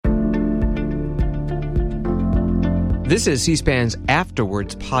This is C-SPAN's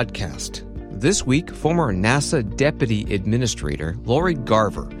Afterwards podcast. This week, former NASA Deputy Administrator Lori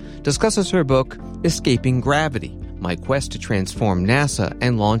Garver discusses her book, Escaping Gravity, My Quest to Transform NASA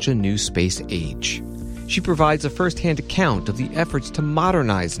and Launch a New Space Age. She provides a first-hand account of the efforts to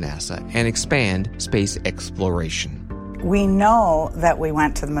modernize NASA and expand space exploration. We know that we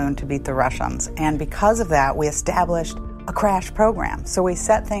went to the moon to beat the Russians, and because of that, we established a crash program. So we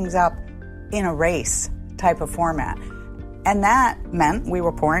set things up in a race type of format. And that meant we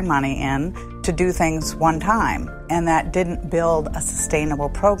were pouring money in to do things one time, and that didn't build a sustainable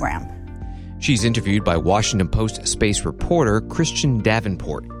program. She's interviewed by Washington Post space reporter Christian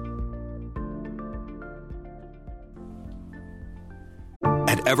Davenport.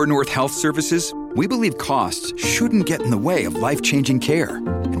 At Evernorth Health Services, we believe costs shouldn't get in the way of life-changing care,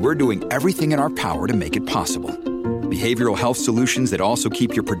 and we're doing everything in our power to make it possible. Behavioral health solutions that also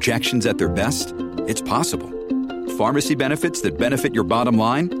keep your projections at their best? It's possible. Pharmacy benefits that benefit your bottom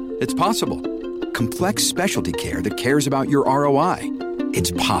line? It's possible. Complex specialty care that cares about your ROI? It's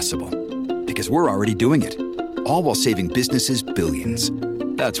possible. Because we're already doing it. All while saving businesses billions.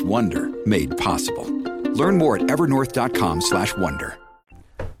 That's Wonder made possible. Learn more at evernorth.com/wonder.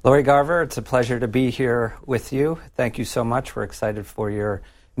 Lori Garver, it's a pleasure to be here with you. Thank you so much. We're excited for your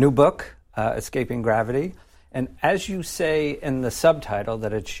new book, Escaping Gravity. And as you say in the subtitle,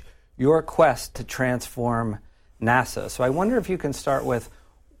 that it's your quest to transform NASA. So I wonder if you can start with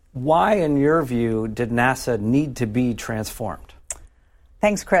why, in your view, did NASA need to be transformed?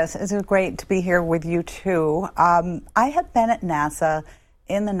 Thanks, Chris. It's great to be here with you, too. I had been at NASA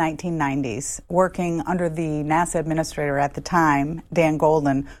in the 1990s, working under the NASA administrator at the time, Dan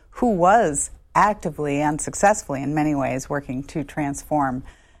Goldin, who was actively and successfully, in many ways, working to transform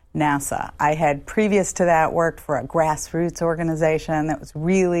NASA. I had, previous to that, worked for a grassroots organization that was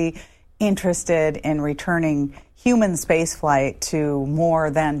really interested in returning human spaceflight to more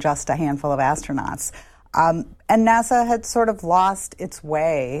than just a handful of astronauts. And NASA had sort of lost its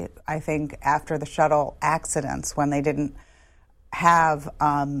way, I think, after the shuttle accidents, when they didn't have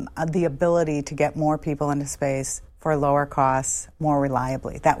the ability to get more people into space for lower costs, more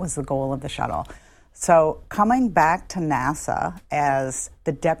reliably. That was the goal of the shuttle. So coming back to NASA as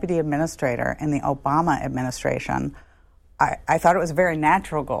the deputy administrator in the Obama administration, I thought it was a very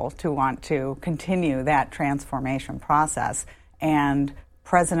natural goal to want to continue that transformation process, and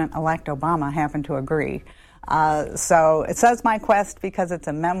President-elect Obama happened to agree. So it says my quest because it's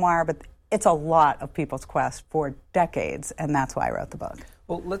a memoir, but it's a lot of people's quest for decades, and that's why I wrote the book.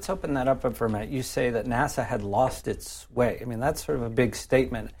 Well, let's open that up for a minute. You say that NASA had lost its way. I mean, that's sort of a big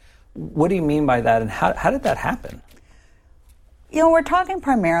statement. What do you mean by that, and how did that happen? You know, we're talking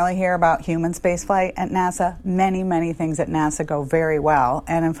primarily here about human spaceflight at NASA. Many, many things at NASA go very well.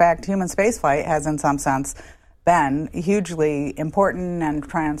 And in fact, human spaceflight has, in some sense, been hugely important and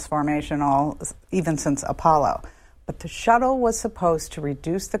transformational even since Apollo. But the shuttle was supposed to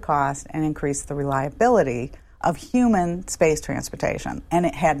reduce the cost and increase the reliability of human space transportation, and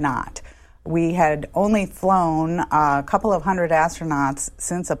it had not. We had only flown a couple of hundred astronauts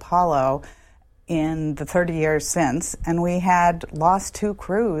since Apollo in the 30 years since, and we had lost 2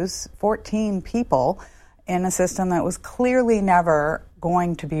 crews, 14 people, in a system that was clearly never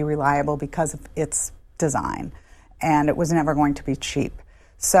going to be reliable because of its design, and it was never going to be cheap.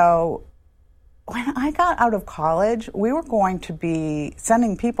 So when I got out of college, we were going to be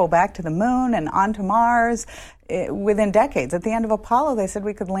sending people back to the moon and onto Mars within decades. At the end of Apollo, they said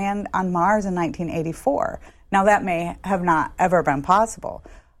we could land on Mars in 1984. Now, that may have not ever been possible,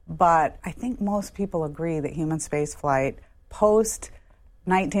 but I think most people agree that human spaceflight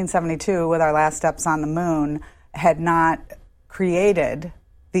post-1972, with our last steps on the moon, had not created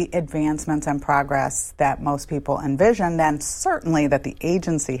the advancements and progress that most people envisioned, and certainly that the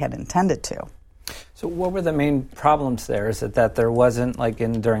agency had intended to. So what were the main problems there? Is it that there wasn't, like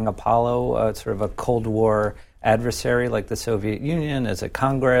during Apollo, sort of a Cold War adversary like the Soviet Union? Is it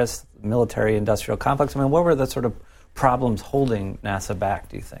Congress, military-industrial complex? I mean, what were the sort of problems holding NASA back,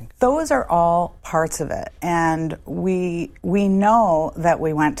 do you think? Those are all parts of it. And we know that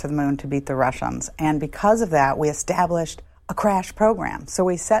we went to the moon to beat the Russians. And because of that, we established a crash program. So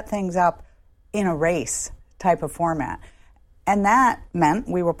we set things up in a race type of format. And that meant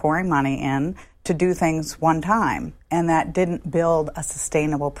we were pouring money in to do things one time. And that didn't build a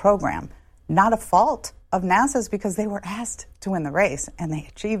sustainable program. Not a fault of NASA's, because they were asked to win the race, and they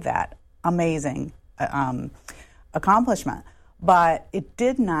achieved that amazing accomplishment. But it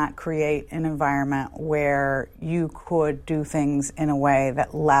did not create an environment where you could do things in a way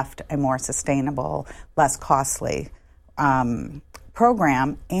that left a more sustainable, less costly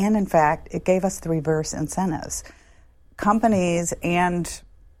program. And in fact, it gave us the reverse incentives. companies and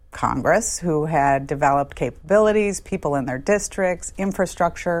Congress, who had developed capabilities, people in their districts,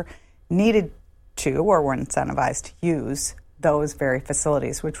 infrastructure, needed to or were incentivized to use those very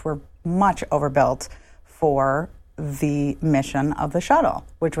facilities, which were much overbuilt for the mission of the shuttle,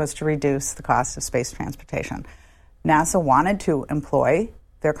 which was to reduce the cost of space transportation. NASA wanted to employ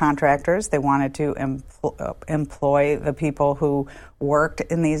their contractors. They wanted to employ the people who worked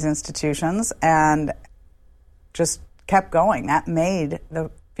in these institutions and just kept going. That made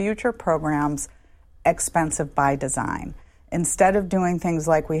the future programs expensive by design. Instead of doing things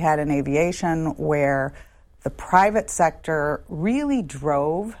like we had in aviation, where the private sector really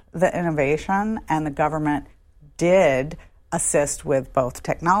drove the innovation and the government did assist with both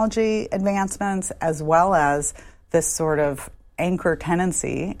technology advancements as well as this sort of anchor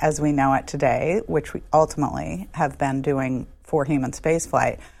tenancy as we know it today, which we ultimately have been doing for human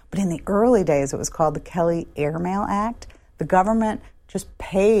spaceflight. But in the early days, it was called the Kelly Airmail Act. The government just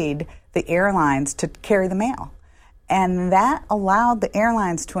paid the airlines to carry the mail. And that allowed the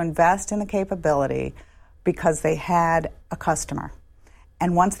airlines to invest in the capability because they had a customer.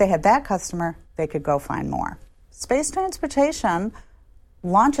 And once they had that customer, they could go find more. Space transportation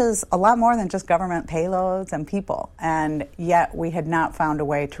launches a lot more than just government payloads and people. And yet we had not found a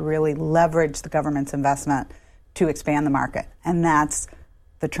way to really leverage the government's investment to expand the market. And that's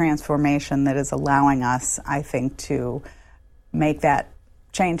the transformation that is allowing us, I think, to make that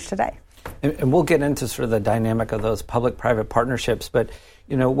change today. And we'll get into sort of the dynamic of those public-private partnerships. But,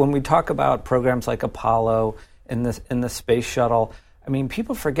 you know, when we talk about programs like Apollo in the space shuttle, I mean,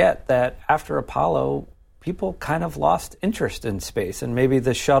 people forget that after Apollo, people kind of lost interest in space. And maybe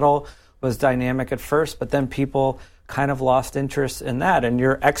the shuttle was dynamic at first, but then people kind of lost interest in that. And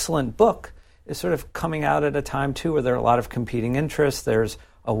your excellent book is sort of coming out at a time, too, where there are a lot of competing interests. There's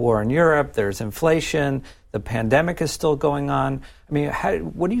a war in Europe, there's inflation, the pandemic is still going on. I mean,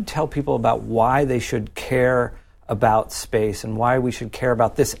 what do you tell people about why they should care about space and why we should care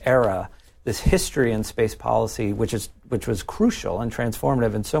about this era, this history in space policy, which was crucial and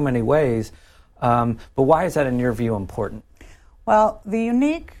transformative in so many ways? But why is that, in your view, important? Well, the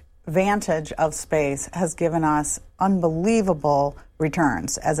unique vantage of space has given us unbelievable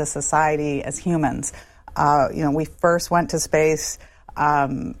returns as a society, as humans. We first went to space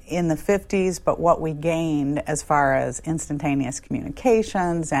in the 50s, but what we gained as far as instantaneous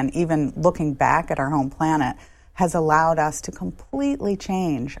communications and even looking back at our home planet has allowed us to completely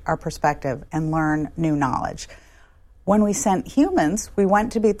change our perspective and learn new knowledge. When we sent humans, we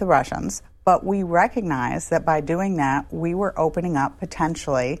went to beat the Russians, but we recognized that by doing that, we were opening up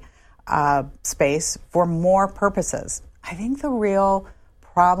potentially space for more purposes. I think the real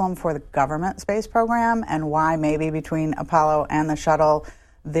problem for the government space program and why maybe between Apollo and the shuttle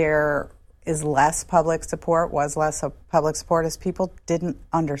there is less public support, is people didn't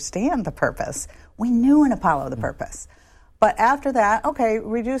understand the purpose. We knew in Apollo the purpose. But after that, okay,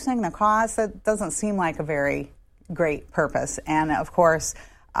 reducing the cost, that doesn't seem like a very great purpose. And of course,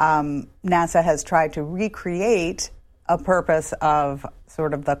 NASA has tried to recreate a purpose of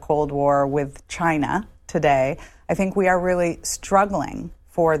sort of the Cold War with China today. I think we are really struggling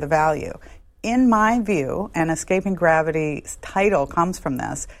for the value. In my view, and Escaping Gravity's title comes from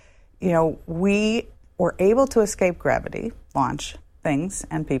this, we were able to escape gravity, launch things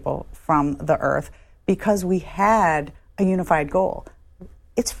and people from the Earth because we had a unified goal.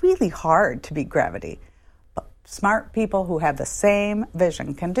 It's really hard to beat gravity, but smart people who have the same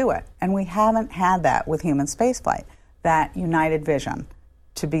vision can do it. And we haven't had that with human spaceflight, that united vision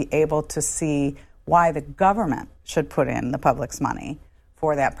to be able to see why the government should put in the public's money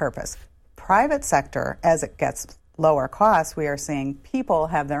for that purpose. Private sector, as it gets lower costs, we are seeing people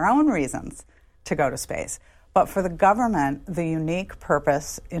have their own reasons to go to space. But for the government, the unique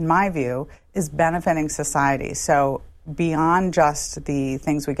purpose, in my view, is benefiting society. So beyond just the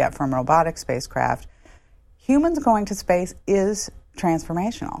things we get from robotic spacecraft, humans going to space is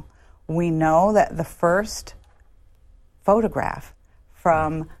transformational. We know that the first photograph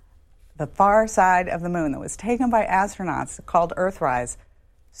from the far side of the moon that was taken by astronauts called Earthrise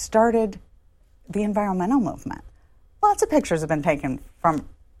started the environmental movement. Lots of pictures have been taken from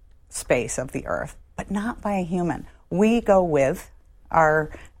space of the Earth, but not by a human. We go with our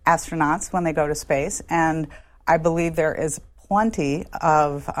astronauts when they go to space, and I believe there is plenty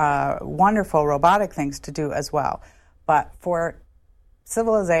of wonderful robotic things to do as well. But for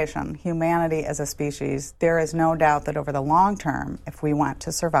civilization, humanity as a species, there is no doubt that over the long term, if we want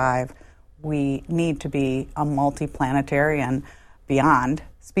to survive, we need to be a multi-planetary and beyond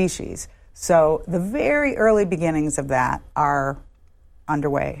species. So the very early beginnings of that are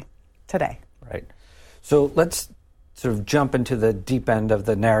underway today. Right. So let's sort of jump into the deep end of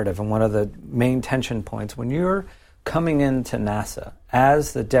the narrative and one of the main tension points. When you're coming into NASA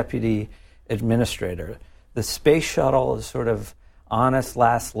as the deputy administrator, the space shuttle is sort of on its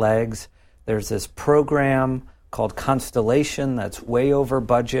last legs. There's this program called Constellation that's way over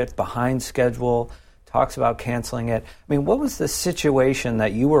budget, behind schedule, talks about canceling it. I mean, what was the situation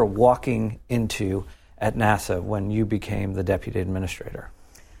that you were walking into at NASA when you became the deputy administrator?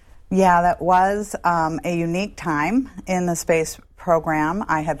 Yeah, that was a unique time in the space program.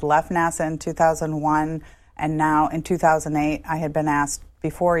 I had left NASA in 2001, and now in 2008, I had been asked,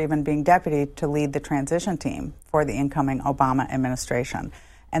 before even being deputy, to lead the transition team for the incoming Obama administration.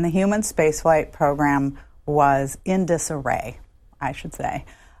 And the human spaceflight program was in disarray, I should say.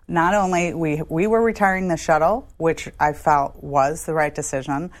 Not only we were retiring the shuttle, which I felt was the right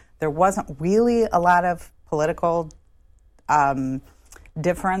decision. There wasn't really a lot of political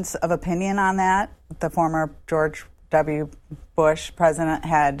difference of opinion on that. The former George W. Bush president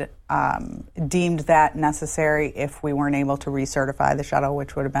had deemed that necessary if we weren't able to recertify the shuttle,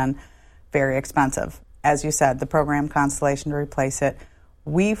 which would have been very expensive. As you said, the program Constellation to replace it,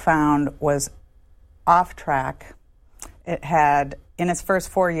 we found was off track. It had, in its first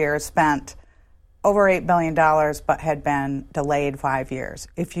 4 years, spent over $8 billion, but had been delayed 5 years.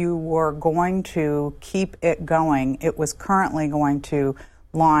 If you were going to keep it going, it was currently going to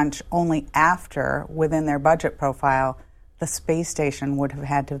launch only after, within their budget profile, the space station would have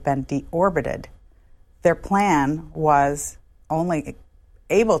had to have been deorbited. Their plan was only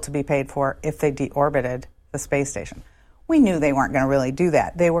able to be paid for if they deorbited the space station. We knew they weren't going to really do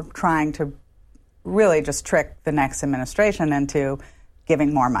that. They were trying to really just trick the next administration into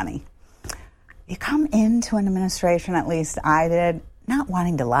giving more money. You come into an administration, at least I did, not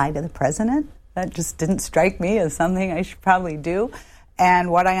wanting to lie to the president. That just didn't strike me as something I should probably do.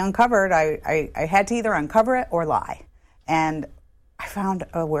 And what I uncovered, I had to either uncover it or lie. And I found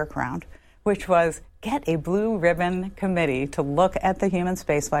a workaround, which was get a blue ribbon committee to look at the human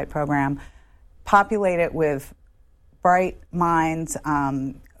spaceflight program, populate it with bright minds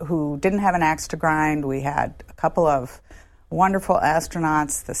who didn't have an axe to grind. We had a couple of wonderful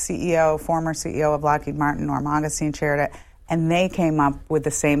astronauts, the CEO, former CEO of Lockheed Martin, Norm Augustine, chaired it, and they came up with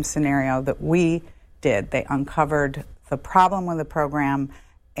the same scenario that we did. They uncovered the problem with the program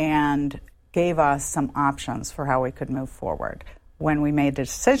and gave us some options for how we could move forward. When we made the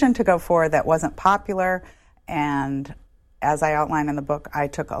decision to go forward, that wasn't popular, and as I outline in the book, I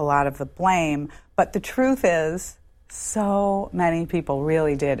took a lot of the blame. But the truth is, so many people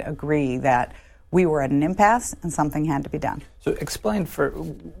really did agree that we were at an impasse and something had to be done. So explain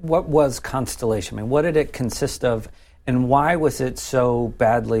what was Constellation? I mean, what did it consist of, and why was it so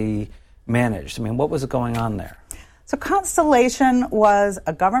badly managed? I mean, what was going on there? So Constellation was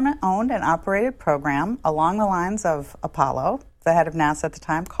a government-owned and operated program along the lines of Apollo. The head of NASA at the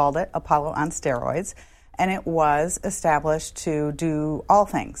time called it Apollo on steroids, and it was established to do all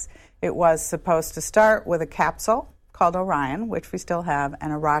things. It was supposed to start with a capsule called Orion, which we still have,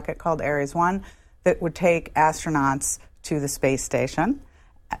 and a rocket called Ares 1 that would take astronauts to the space station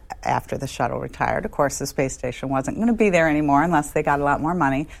after the shuttle retired. Of course, the space station wasn't going to be there anymore unless they got a lot more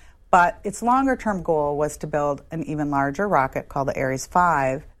money. But its longer-term goal was to build an even larger rocket called the Ares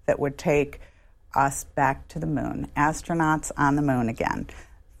 5 that would take us back to the moon, astronauts on the moon again.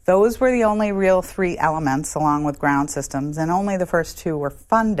 Those were the only real three elements, along with ground systems, and only the first two were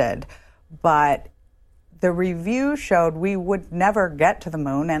funded. But the review showed we would never get to the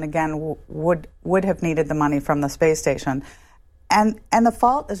moon, and again would have needed the money from the space station. And the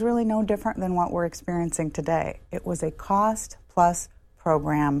fault is really no different than what we're experiencing today. It was a cost-plus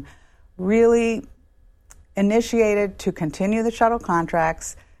program, really initiated to continue the shuttle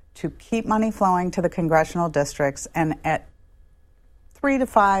contracts, to keep money flowing to the congressional districts, and at $3 to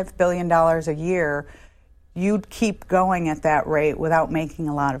 $5 billion a year, you'd keep going at that rate without making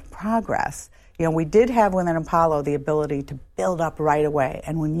a lot of progress. You know, we did have within Apollo the ability to build up right away,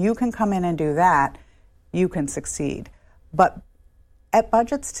 and when you can come in and do that, you can succeed. But at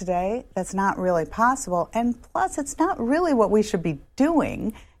budgets today, that's not really possible, and plus it's not really what we should be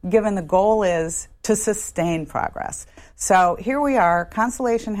doing, given the goal is to sustain progress. So here we are,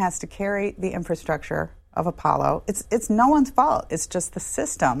 Constellation has to carry the infrastructure of Apollo. It's no one's fault, it's just the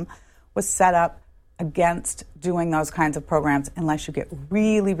system was set up against doing those kinds of programs unless you get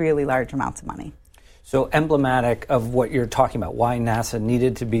really, really large amounts of money. So emblematic of what you're talking about, why NASA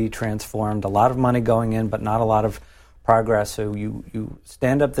needed to be transformed, a lot of money going in, but not a lot of progress. So you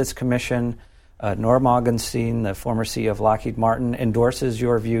stand up this commission. Norm Augustine, the former CEO of Lockheed Martin, endorses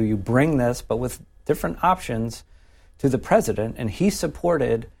your view. You bring this, but with different options, to the president, and he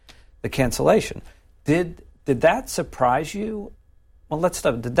supported the cancellation. Did Did that surprise you? Well, let's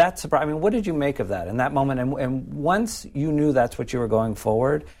stop. Did that surprise? I mean, what did you make of that in that moment? And once you knew that's what you were going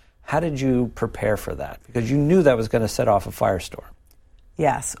forward, how did you prepare for that? Because you knew that was going to set off a firestorm.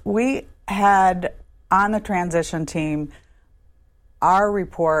 Yes. We had, on the transition team, our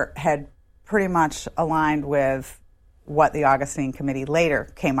report had pretty much aligned with what the Augustine Committee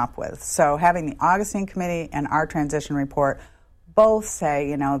later came up with. So having the Augustine Committee and our transition report both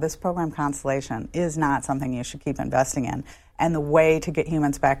say, this program Constellation is not something you should keep investing in. And the way to get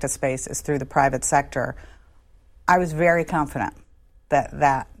humans back to space is through the private sector. I was very confident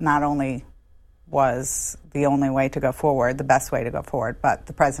that not only was the only way to go forward, the best way to go forward, but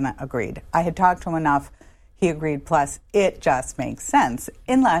the president agreed. I had talked to him enough. He agreed. Plus, it just makes sense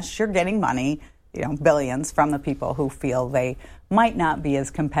unless you're getting money, billions from the people who feel they might not be as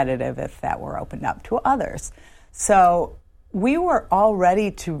competitive if that were opened up to others. So we were all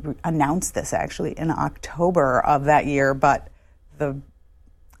ready to announce this actually in October of that year, but the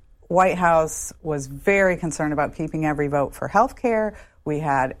White House was very concerned about keeping every vote for health care. We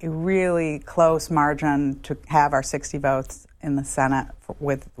had a really close margin to have our 60 votes in the Senate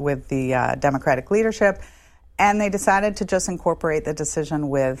with the Democratic leadership, and they decided to just incorporate the decision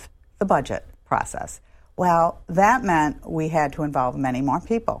with the budget process. Well, that meant we had to involve many more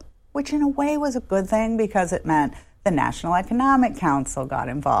people, which in a way was a good thing because it meant the National Economic Council got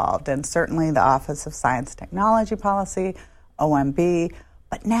involved, and certainly the Office of Science and Technology Policy, OMB,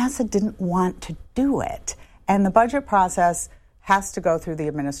 but NASA didn't want to do it. And the budget process has to go through the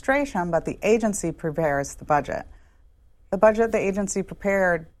administration, but the agency prepares the budget. The budget the agency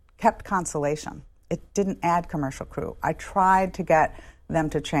prepared kept Constellation. It didn't add Commercial Crew. I tried to get them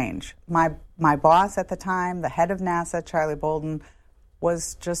to change. My boss at the time, the head of NASA, Charlie Bolden,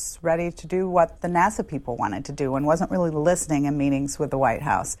 was just ready to do what the NASA people wanted to do and wasn't really listening in meetings with the White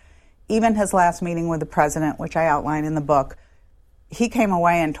House. Even his last meeting with the president, which I outline in the book, he came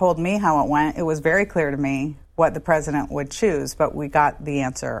away and told me how it went. It was very clear to me what the president would choose, but we got the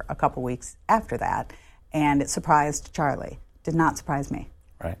answer a couple weeks after that, and it surprised Charlie. Did not surprise me.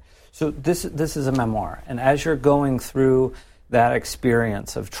 Right. So this is a memoir, and as you're going through that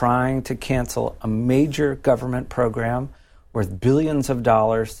experience of trying to cancel a major government program worth billions of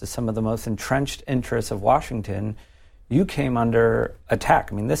dollars to some of the most entrenched interests of Washington, you came under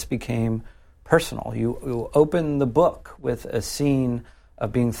attack. I mean, this became personal. You opened the book with a scene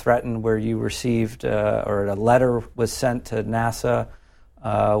of being threatened where you received, or a letter was sent to NASA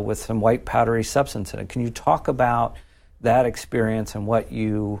with some white powdery substance in it. Can you talk about that experience and what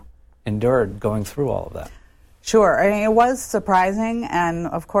you endured going through all of that? Sure. I mean, it was surprising and,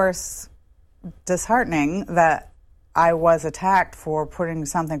 of course, disheartening that I was attacked for putting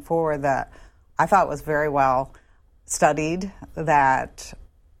something forward that I thought was very well studied, that,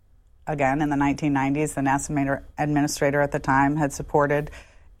 again, in the 1990s, the NASA administrator at the time had supported.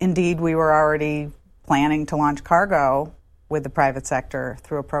 Indeed, we were already planning to launch cargo with the private sector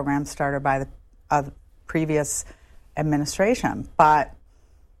through a program started by the previous administration. But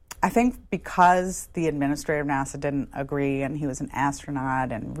I think because the administrator of NASA didn't agree, and he was an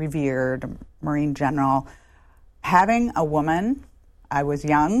astronaut and revered, a Marine general, having a woman, I was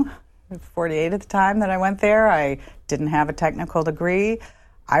young, 48 at the time that I went there, I didn't have a technical degree,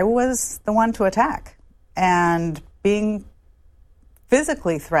 I was the one to attack. And being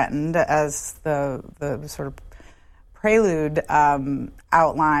physically threatened, as the sort of prelude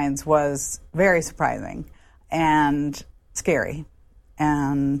outlines, was very surprising and scary.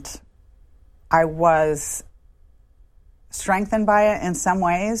 And I was strengthened by it in some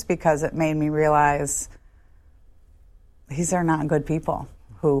ways because it made me realize these are not good people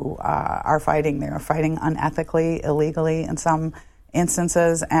who are fighting. They are fighting unethically, illegally in some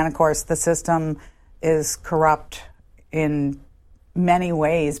instances. And, of course, the system is corrupt in many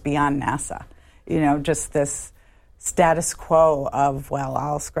ways beyond NASA. Just this status quo of, well,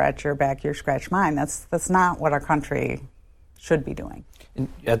 I'll scratch your back, you scratch mine. That's not what our country should be doing.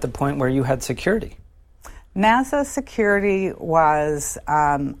 At the point where you had security? NASA security was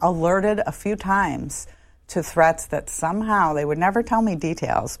alerted a few times to threats that somehow, they would never tell me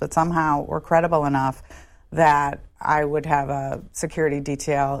details, but somehow were credible enough that I would have a security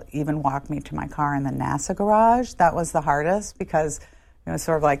detail even walk me to my car in the NASA garage. That was the hardest because it was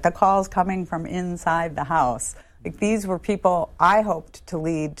sort of like the calls coming from inside the house. Like, these were people I hoped to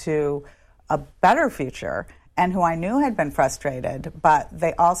lead to a better future and who I knew had been frustrated, but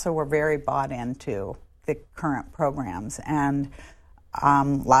they also were very bought into the current programs. And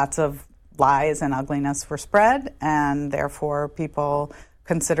lots of lies and ugliness were spread, and therefore people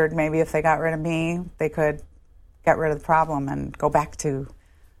considered maybe if they got rid of me, they could get rid of the problem and go back to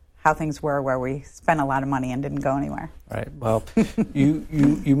how things were where we spent a lot of money and didn't go anywhere. Right. Well,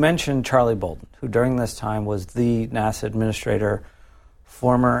 you mentioned Charlie Bolden, who during this time was the NASA administrator,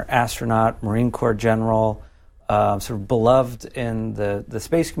 former astronaut, Marine Corps general, sort of beloved in the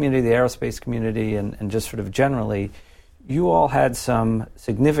space community, the aerospace community, and just sort of generally. You all had some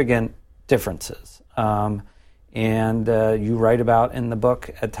significant differences. And you write about in the book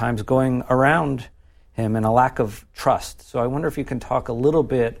at times going around him and a lack of trust. So I wonder if you can talk a little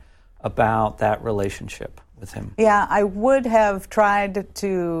bit about that relationship with him. Yeah, I would have tried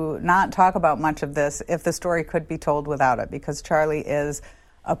to not talk about much of this if the story could be told without it, because Charlie is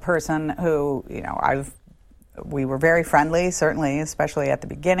a person who, we were very friendly, certainly, especially at the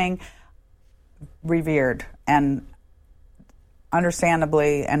beginning, revered, and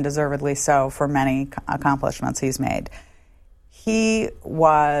understandably and deservedly so for many accomplishments he's made. He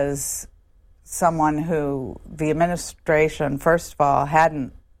was someone who the administration, first of all,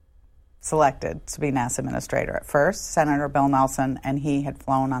 hadn't selected to be NASA administrator at first. Senator Bill Nelson and he had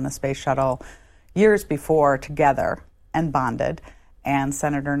flown on the space shuttle years before together and bonded. And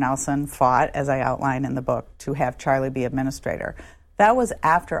Senator Nelson fought, as I outline in the book, to have Charlie be administrator. That was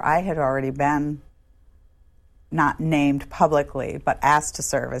after I had already been not named publicly, but asked to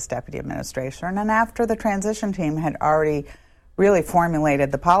serve as deputy administrator, and after the transition team had already really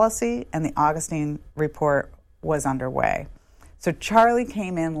formulated the policy and the Augustine report was underway. So Charlie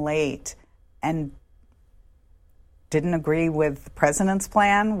came in late and didn't agree with the president's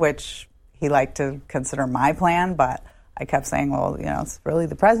plan, which he liked to consider my plan, but I kept saying, well, it's really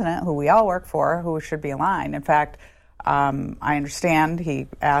the president, who we all work for, who should be aligned. In fact, I understand he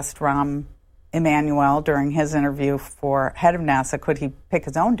asked Rahm Emanuel during his interview for head of NASA, could he pick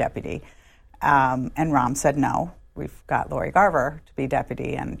his own deputy? And Rahm said, no, we've got Lori Garver to be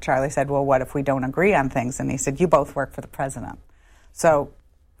deputy. And Charlie said, well, what if we don't agree on things? And he said, you both work for the president, so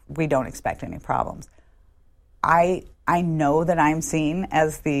we don't expect any problems. I know that I'm seen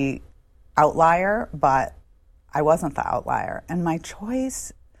as the outlier, but I wasn't the outlier. And my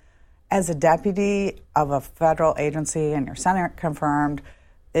choice as a deputy of a federal agency, and your Senate confirmed,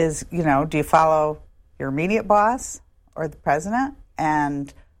 is, do you follow your immediate boss or the president?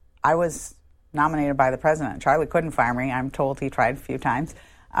 And I was nominated by the president. Charlie couldn't fire me. I'm told he tried a few times.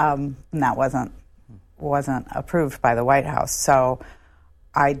 And that wasn't approved by the White House. So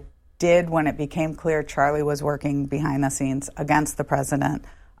I did, when it became clear Charlie was working behind the scenes against the president,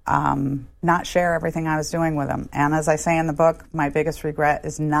 not share everything I was doing with him. And as I say in the book, my biggest regret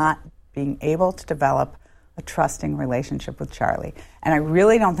is not being able to develop a trusting relationship with Charlie. And I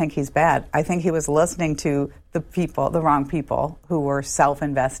really don't think he's bad. I think he was listening to the wrong people who were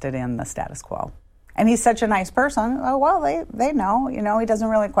self-invested in the status quo. And he's such a nice person. Oh, well, they know. He doesn't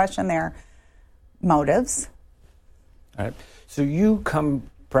really question their motives. All right. So you come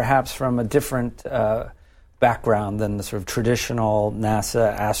perhaps from a different background than the sort of traditional NASA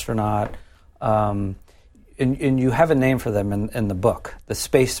astronaut. And you have a name for them in the book, the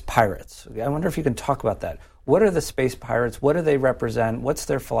Space Pirates. I wonder if you can talk about that. What are the Space Pirates? What do they represent? What's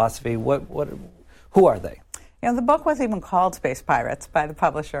their philosophy? Who are they? The book was even called Space Pirates by the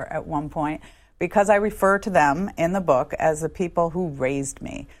publisher at one point, because I refer to them in the book as the people who raised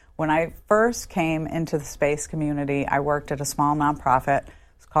me. When I first came into the space community, I worked at a small nonprofit.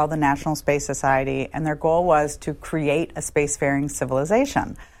 It's called the National Space Society, and their goal was to create a spacefaring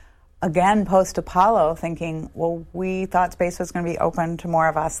civilization. Again, post-Apollo, thinking, well, we thought space was going to be open to more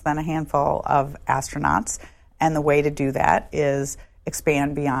of us than a handful of astronauts, and the way to do that is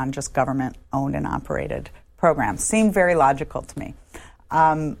expand beyond just government-owned and operated programs. Seemed very logical to me.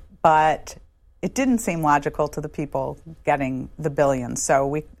 But it didn't seem logical to the people getting the billions.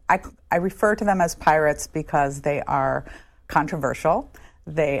 So I refer to them as pirates because they are controversial.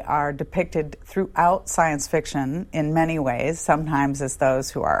 They are depicted throughout science fiction in many ways, sometimes as those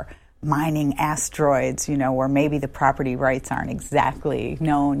who are mining asteroids, where maybe the property rights aren't exactly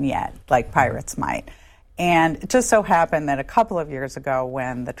known yet, like pirates might. And it just so happened that a couple of years ago,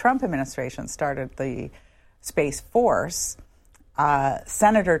 when the Trump administration started the Space Force,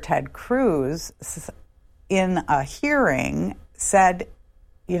 Senator Ted Cruz, in a hearing, said,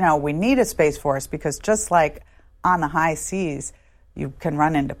 we need a Space Force because just like on the high seas, you can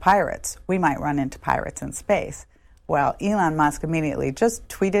run into pirates. We might run into pirates in space. Well, Elon Musk immediately just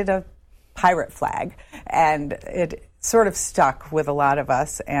tweeted a pirate flag, and it sort of stuck with a lot of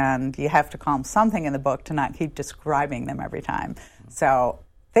us, and you have to call them something in the book to not keep describing them every time. So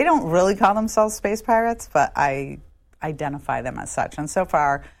they don't really call themselves space pirates, but I identify them as such, and so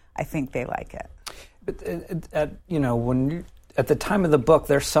far I think they like it. But at the time of the book,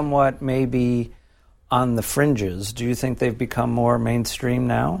 they're somewhat maybe on the fringes. Do you think they've become more mainstream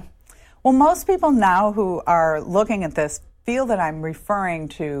now? Well, most people now who are looking at this feel that I'm referring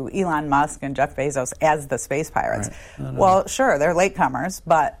to Elon Musk and Jeff Bezos as the space pirates. Right. No. Well, sure, they're latecomers,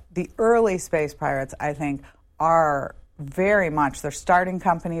 but the early space pirates, I think, are very much, they're starting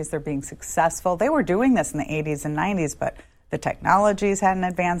companies, they're being successful. They were doing this in the 80s and 90s, but the technologies hadn't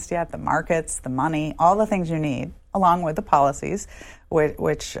advanced yet, the markets, the money, all the things you need, along with the policies,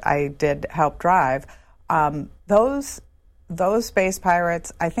 which I did help drive. Those space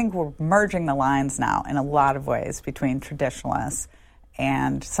pirates, I think we're merging the lines now in a lot of ways between traditionalists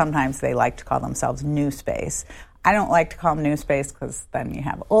and sometimes they like to call themselves new space. I don't like to call them new space because then you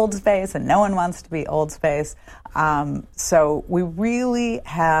have old space and no one wants to be old space. So we really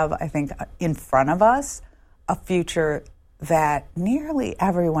have, I think, in front of us a future that nearly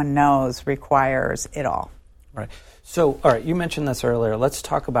everyone knows requires it all. Right. So, all right, you mentioned this earlier. Let's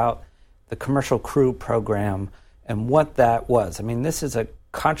talk about the Commercial Crew Program and what that was. I mean, this is a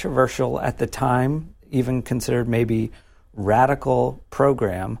controversial, at the time, even considered maybe radical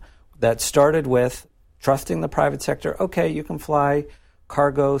program that started with trusting the private sector. Okay, you can fly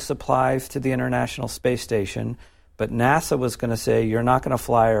cargo supplies to the International Space Station, but NASA was going to say, you're not going to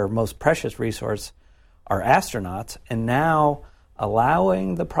fly our most precious resource, our astronauts, and now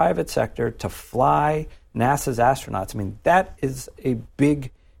allowing the private sector to fly NASA's astronauts. I mean, that is a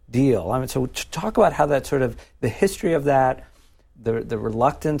big deal. I mean, so to talk about how that sort of, the history of that, the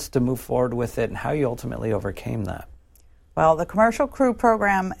reluctance to move forward with it, and how you ultimately overcame that. Well, the Commercial Crew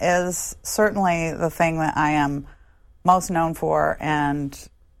Program is certainly the thing that I am most known for and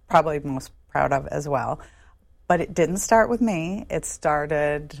probably most proud of as well. But it didn't start with me. It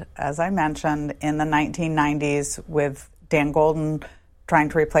started, as I mentioned, in the 1990s with Dan Goldin trying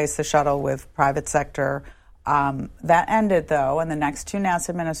to replace the shuttle with private sector. That ended, though, and the next two NASA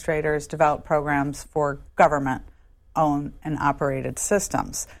administrators developed programs for government-owned and operated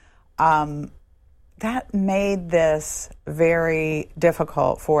systems. That made this very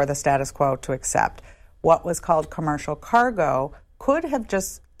difficult for the status quo to accept. What was called commercial cargo could have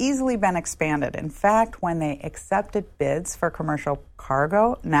just easily been expanded. In fact, when they accepted bids for commercial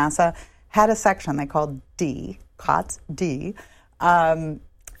cargo, NASA had a section they called D, COTS D,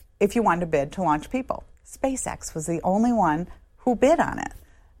 if you wanted to bid to launch people. SpaceX was the only one who bid on it.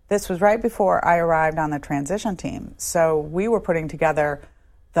 This was right before I arrived on the transition team. So we were putting together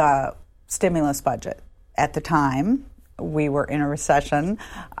the stimulus budget. At the time, we were in a recession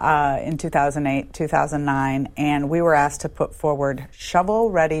in 2008, 2009, and we were asked to put forward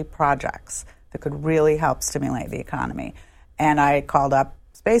shovel-ready projects that could really help stimulate the economy. And I called up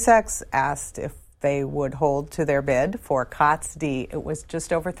SpaceX, asked if they would hold to their bid for COTS D. It was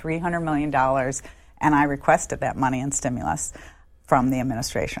just over $300 million, and I requested that money in stimulus from the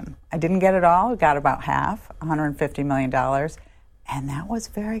administration. I didn't get it all. I got about half, $150 million. And that was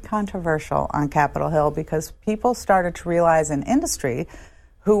very controversial on Capitol Hill because people started to realize in industry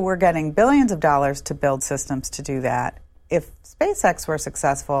who were getting billions of dollars to build systems to do that. If SpaceX were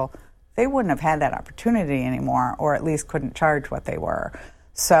successful, they wouldn't have had that opportunity anymore, or at least couldn't charge what they were.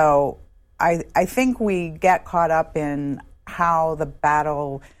 So I think we get caught up in how the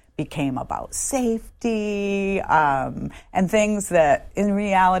battle became about safety and things that in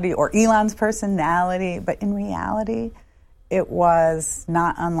reality, or Elon's personality, but in reality, it was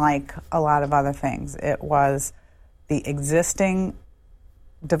not unlike a lot of other things. It was the existing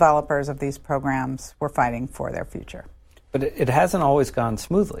developers of these programs were fighting for their future. But it hasn't always gone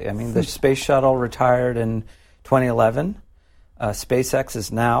smoothly. I mean, the Space Shuttle retired in 2011. SpaceX is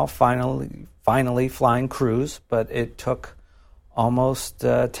now finally flying crews, but it took almost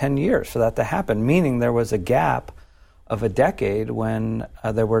 10 years for that to happen, meaning there was a gap of a decade when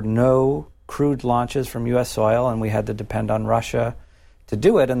there were no crewed launches from U.S. soil, and we had to depend on Russia to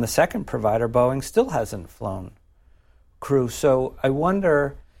do it. And the second provider, Boeing, still hasn't flown crew. So I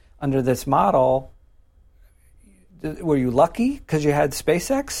wonder, under this model, were you lucky because you had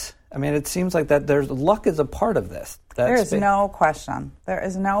SpaceX? I mean, it seems like that there's luck is a part of this. There is no question. There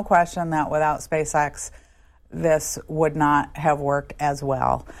is no question that without SpaceX, this would not have worked as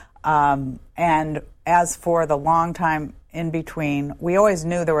well. And as for the long time in between, we always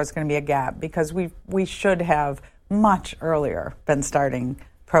knew there was going to be a gap because we should have much earlier been starting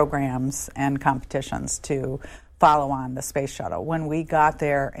programs and competitions to follow on the space shuttle. When we got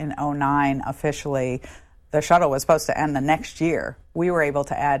there in 2009 officially, the shuttle was supposed to end the next year. We were able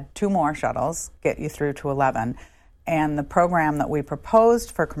to add 2 more shuttles, get you through to 11. And the program that we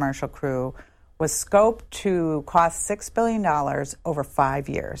proposed for Commercial Crew was scoped to cost $6 billion over 5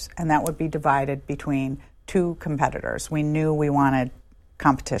 years, and that would be divided between 2 competitors. We knew we wanted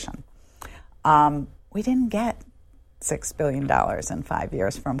competition. We didn't get $6 billion in 5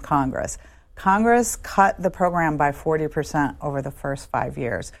 years from Congress. Congress cut the program by 40% over the first 5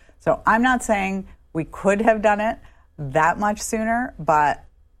 years. So I'm not saying we could have done it that much sooner, but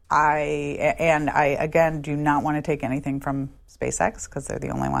I again do not want to take anything from SpaceX because they're the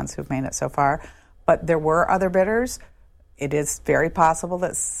only ones who've made it so far. But there were other bidders. It is very possible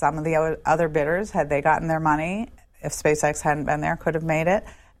that some of the other bidders, had they gotten their money, if SpaceX hadn't been there, could have made it.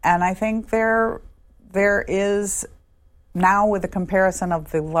 And I think there is now, with the comparison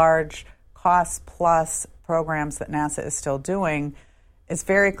of the large cost plus programs that NASA is still doing, it's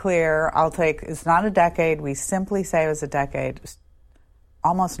very clear. It's not a decade. We simply say it was a decade. It was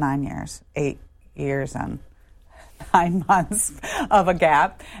almost 9 years, 8 years and 9 months of a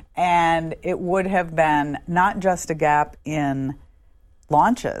gap. And it would have been not just a gap in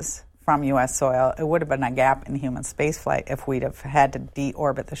launches from U.S. soil, it would have been a gap in human spaceflight if we'd have had to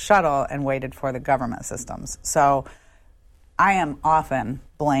deorbit the shuttle and waited for the government systems. So I am often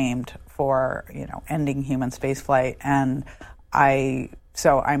blamed for, ending human spaceflight, and I'm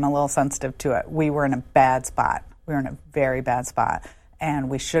a little sensitive to it. We were in a bad spot. We were in a very bad spot, and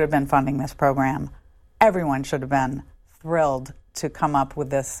we should have been funding this program. Everyone should have been thrilled to come up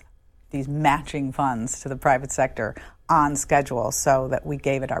with these matching funds to the private sector on schedule so that we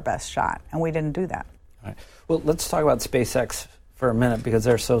gave it our best shot, and we didn't do that. All right. Well, let's talk about SpaceX for a minute because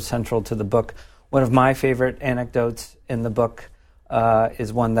they're so central to the book. One of my favorite anecdotes in the book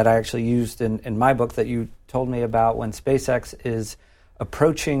is one that I actually used in my book that you told me about when SpaceX is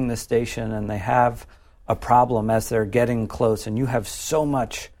approaching the station and they have a problem as they're getting close, and you have so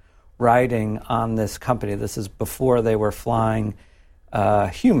much riding on this company. This is before they were flying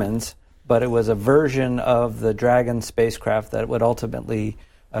humans, but it was a version of the Dragon spacecraft that would ultimately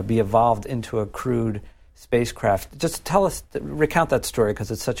be evolved into a crewed spacecraft. Just recount that story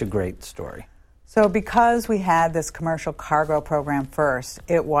because it's such a great story. So because we had this commercial cargo program first,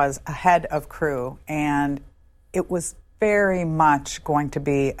 it was ahead of crew, and it was very much going to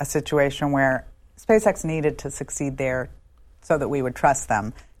be a situation where SpaceX needed to succeed there so that we would trust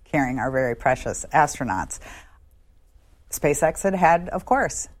them carrying our very precious astronauts. SpaceX had, of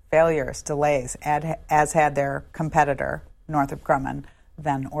course, failures, delays, as had their competitor, Northrop Grumman,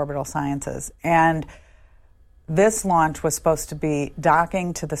 then Orbital Sciences. And this launch was supposed to be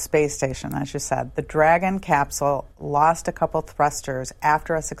docking to the space station, as you said. The Dragon capsule lost a couple thrusters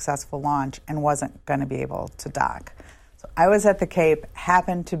after a successful launch and wasn't going to be able to dock. So I was at the Cape,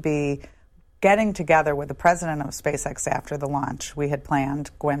 happened to be getting together with the president of SpaceX after the launch. We had planned,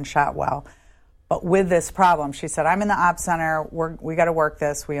 Gwen Shotwell. But with this problem, she said, I'm in the ops center. We got to work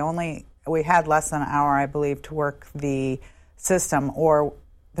this. We had less than an hour, I believe, to work the system, or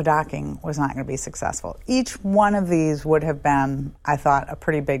the docking was not going to be successful. Each one of these would have been, I thought, a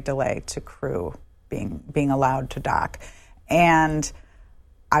pretty big delay to crew being allowed to dock. And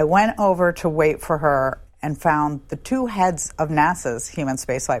I went over to wait for her and found the two heads of NASA's human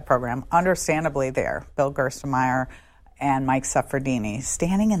spaceflight program, understandably there, Bill Gerstenmaier and Mike Suffredini,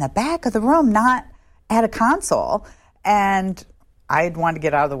 standing in the back of the room, not at a console. And I wanted to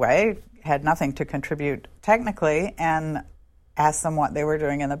get out of the way, had nothing to contribute technically, and asked them what they were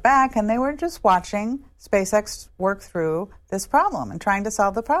doing in the back, and they were just watching SpaceX work through this problem and trying to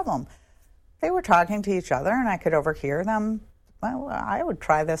solve the problem. They were talking to each other, and I could overhear them, well, I would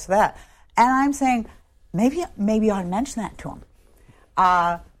try this, that. And I'm saying, maybe you ought to mention that to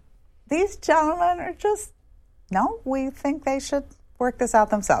them. These gentlemen are just, no, we think they should work this out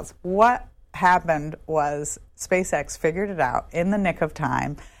themselves. What happened was SpaceX figured it out in the nick of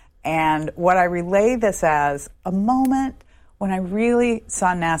time, and what I relay this as a moment when I really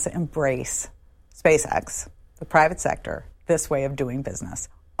saw NASA embrace SpaceX, the private sector, this way of doing business,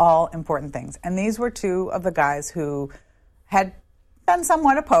 all important things. And these were two of the guys who had been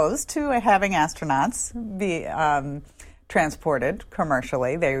somewhat opposed to having astronauts be transported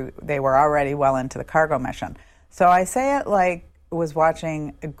commercially. They were already well into the cargo mission. So I say it like it was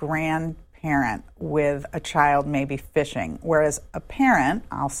watching a grandparent with a child maybe fishing, whereas a parent,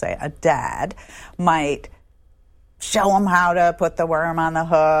 I'll say a dad, might show them how to put the worm on the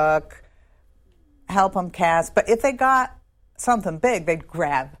hook, help them cast. But if they got something big, they'd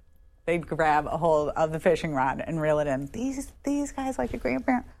grab a hold of the fishing rod and reel it in. These guys, like a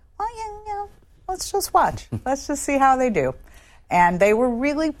grandparent, well, let's just watch. Let's just see how they do. And they were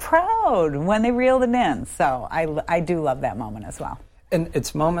really proud when they reeled it in. So I do love that moment as well. And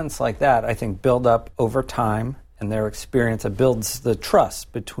it's moments like that, I think, build up over time, and their experience, it builds the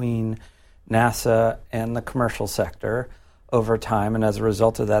trust between NASA and the commercial sector over time. And as a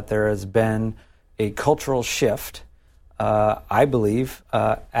result of that, there has been a cultural shift, I believe,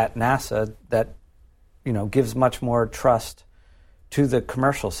 at NASA that gives much more trust to the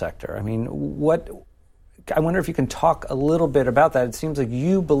commercial sector. I mean, I wonder if you can talk a little bit about that. It seems like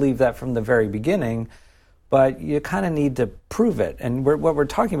you believe that from the very beginning, but you kind of need to prove it. And what we're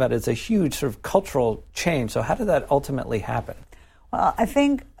talking about is a huge sort of cultural change. So how did that ultimately happen? Well, I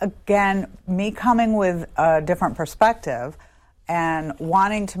think, again, me coming with a different perspective and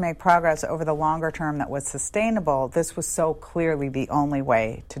wanting to make progress over the longer term that was sustainable, this was so clearly the only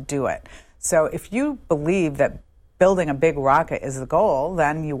way to do it. So if you believe that building a big rocket is the goal,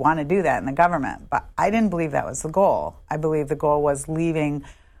 then you want to do that in the government. But I didn't believe that was the goal. I believe the goal was leaving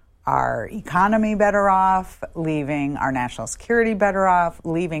our economy better off, leaving our national security better off,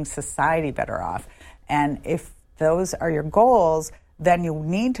 leaving society better off. And if those are your goals, then you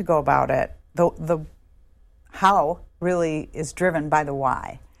need to go about it. The how really is driven by the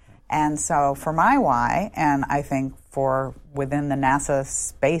why. And so for my why, and I think for within the NASA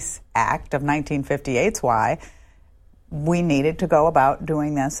Space Act of 1958's why, we needed to go about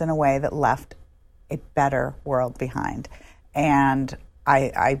doing this in a way that left a better world behind. And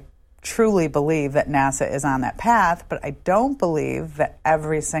I truly believe that NASA is on that path, but I don't believe that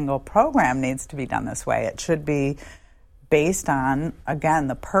every single program needs to be done this way. It should be based on, again,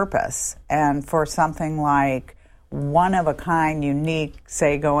 the purpose. And for something like one-of-a-kind, unique,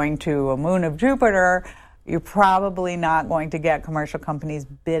 say, going to a moon of Jupiter, you're probably not going to get commercial companies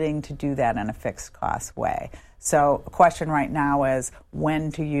bidding to do that in a fixed-cost way. So the question right now is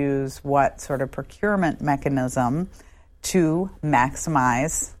when to use what sort of procurement mechanism to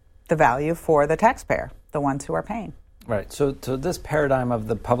maximize the value for the taxpayer, the ones who are paying. Right. So this paradigm of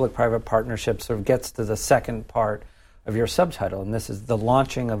the public-private partnership sort of gets to the second part of your subtitle, and this is the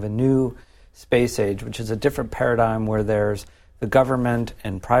launching of a new space age, which is a different paradigm where there's the government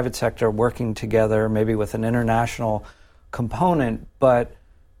and private sector working together, maybe with an international component, but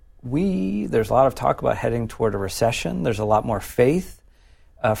there's a lot of talk about heading toward a recession. There's a lot more faith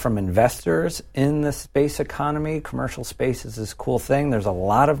from investors in the space economy. Commercial space is this cool thing. There's a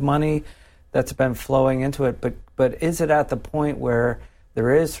lot of money that's been flowing into it, but is it at the point where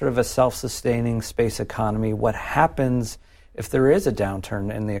there is sort of a self-sustaining space economy? What happens if there is a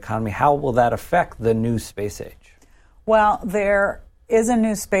downturn in the economy? How will that affect the new space age? Well, there is a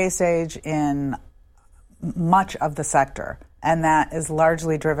new space age in much of the sector, and that is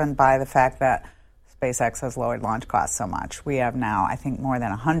largely driven by the fact that SpaceX has lowered launch costs so much. We have now, I think, more than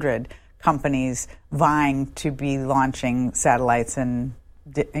 100 companies vying to be launching satellites in,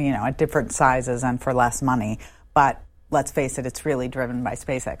 at different sizes and for less money. But let's face it, it's really driven by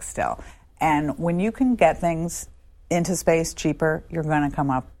SpaceX still. And when you can get things into space cheaper, you're going to come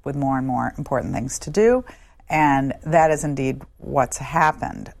up with more and more important things to do. And that is indeed what's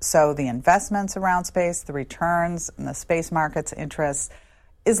happened. So the investments around space, the returns, and the space market's interests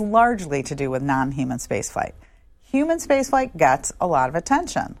is largely to do with non-human spaceflight. Human spaceflight gets a lot of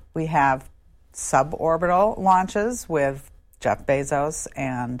attention. We have suborbital launches with Jeff Bezos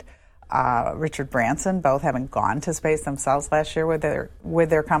and Richard Branson, both having gone to space themselves last year with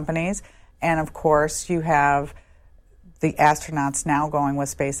their companies. And of course, you have the astronauts now going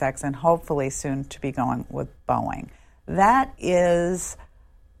with SpaceX and hopefully soon to be going with Boeing. That is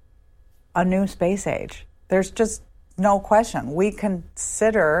a new space age. There's just no question. We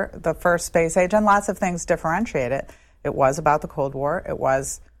consider the first space age, and lots of things differentiate it. It was about the Cold War. It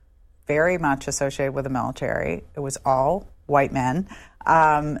was very much associated with the military. It was all white men.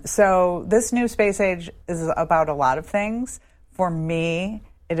 So this new space age is about a lot of things. For me,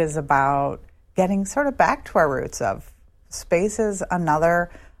 it is about getting sort of back to our roots of space is another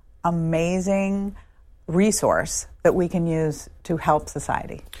amazing resource that we can use to help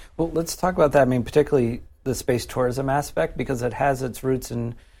society. Well, let's talk about that. I mean, particularly the space tourism aspect, because it has its roots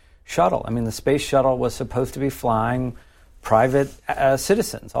in shuttle. I mean, the space shuttle was supposed to be flying private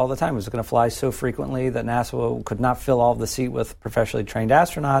citizens all the time. It was going to fly so frequently that NASA could not fill all the seat with professionally trained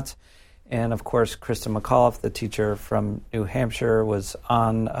astronauts. And, of course, Kristen McAuliffe, the teacher from New Hampshire, was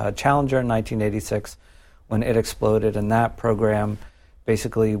on Challenger in 1986 when it exploded, and that program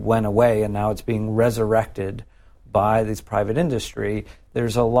basically went away, and now it's being resurrected by this private industry.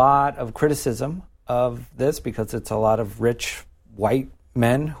 There's a lot of criticism of this because it's a lot of rich white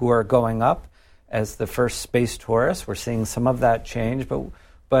men who are going up as the first space tourists. We're seeing some of that change,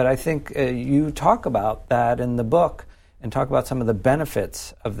 but I think you talk about that in the book and talk about some of the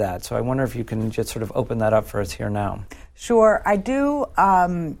benefits of that. So I wonder if you can just sort of open that up for us here now. Sure. I do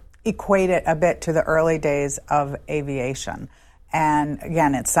equate it a bit to the early days of aviation. And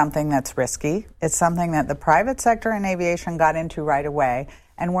again, it's something that's risky. It's something that the private sector in aviation got into right away.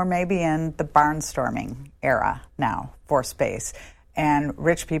 And we're maybe in the barnstorming era now for space. And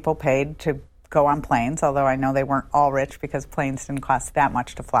rich people paid to go on planes, although I know they weren't all rich because planes didn't cost that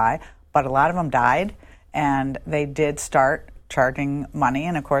much to fly, but a lot of them died, and they did start charging money,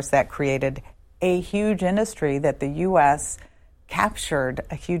 and of course that created a huge industry that the U.S. captured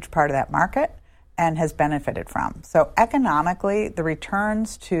a huge part of that market and has benefited from. So economically, the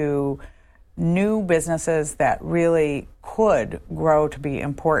returns to new businesses that really could grow to be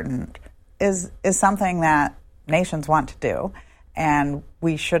important is something that nations want to do, and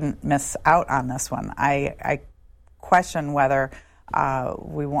we shouldn't miss out on this one. I question whether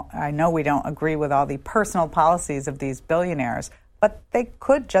I know we don't agree with all the personal policies of these billionaires, but they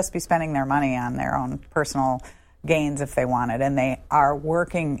could just be spending their money on their own personal gains if they wanted, and they are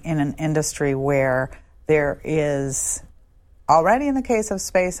working in an industry where there is already, in the case of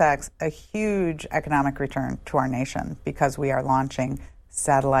SpaceX, a huge economic return to our nation because we are launching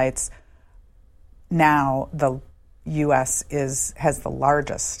satellites. Now the U.S. has the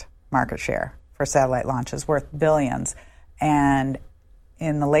largest market share for satellite launches, worth billions. And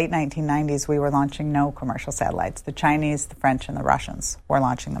in the late 1990s, we were launching no commercial satellites. The Chinese, the French, and the Russians were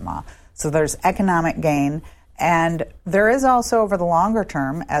launching them all. So there's economic gain. And there is also, over the longer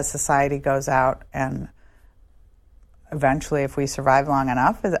term, as society goes out and eventually, if we survive long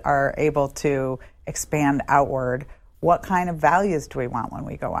enough, are able to expand outward, what kind of values do we want when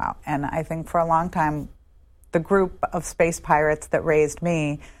we go out? And I think for a long time, the group of space pirates that raised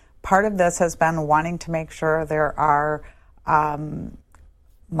me, part of this has been wanting to make sure there are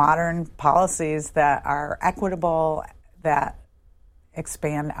modern policies that are equitable, that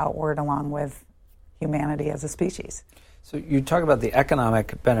expand outward along with humanity as a species. So you talk about the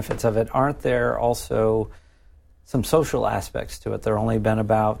economic benefits of it. Aren't there also some social aspects to it? There have only been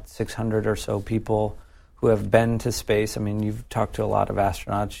about 600 or so people who have been to space. I mean, you've talked to a lot of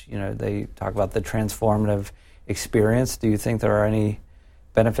astronauts. You know, they talk about the transformative experience. Do you think there are any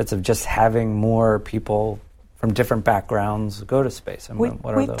benefits of just having more people from different backgrounds go to space? I mean,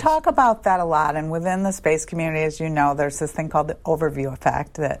 what are those? We talk about that a lot, and within the space community, as you know, there's this thing called the overview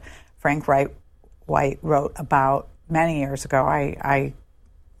effect that Frank White wrote about many years ago. I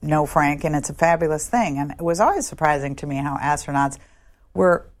know Frank, and it's a fabulous thing. And it was always surprising to me how astronauts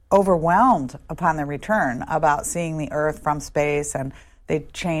were overwhelmed upon their return about seeing the Earth from space, and they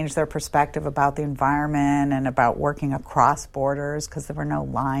changed their perspective about the environment and about working across borders because there were no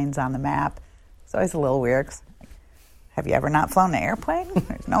lines on the map. It's always a little weird. 'Cause, have you ever not flown an airplane?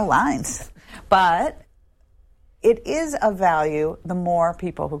 There's no lines. But it is of value the more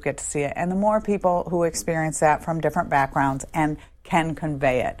people who get to see it and the more people who experience that from different backgrounds and can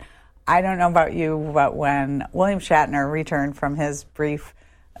convey it. I don't know about you, but when William Shatner returned from his brief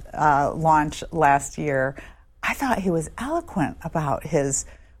launch last year, I thought he was eloquent about his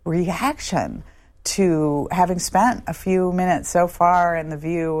reaction to having spent a few minutes so far in the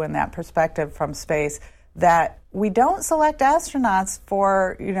view and that perspective from space, that we don't select astronauts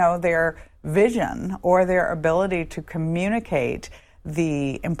for, their vision or their ability to communicate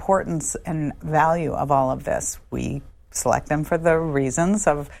the importance and value of all of this. We select them for the reasons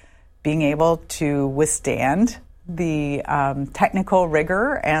of being able to withstand the technical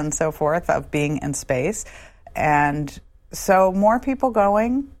rigor and so forth of being in space. And so more people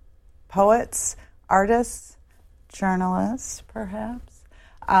going, poets, artists, journalists, perhaps,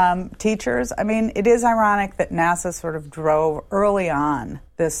 teachers. I mean, it is ironic that NASA sort of drove early on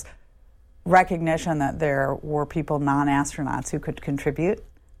this recognition that there were people, non-astronauts, who could contribute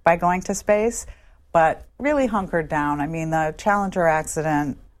by going to space, but really hunkered down. I mean, the Challenger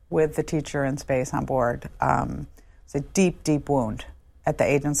accident with the teacher in space on board was a deep, deep wound at the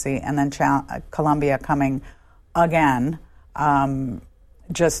agency, and then Columbia coming again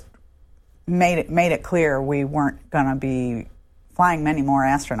just made it clear we weren't going to be flying many more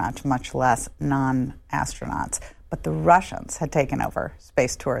astronauts, much less non-astronauts. But the Russians had taken over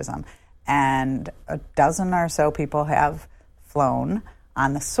space tourism, and a dozen or so people have flown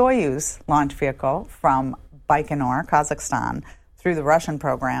on the Soyuz launch vehicle from Baikonur, Kazakhstan, through the Russian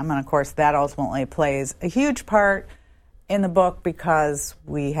program. And of course, that ultimately plays a huge part in the book because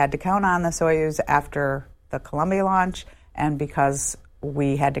we had to count on the Soyuz after the Columbia launch and because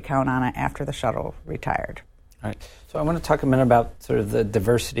we had to count on it after the shuttle retired. All right. So I want to talk a minute about sort of the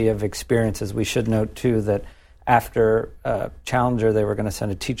diversity of experiences. We should note, too, that after Challenger, they were going to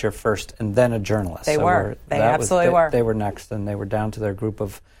send a teacher first and then a journalist. They were. They absolutely were. They were next, and they were down to their group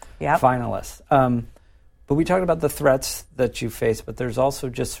of finalists. But we talked about the threats that you face, but there's also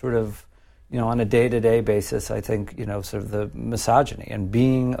just sort of, on a day-to-day basis, I think, sort of the misogyny and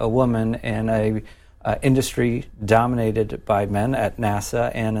being a woman in a industry dominated by men at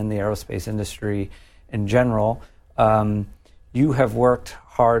NASA and in the aerospace industry in general. You have worked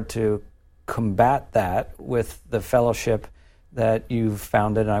hard to combat that with the fellowship that you've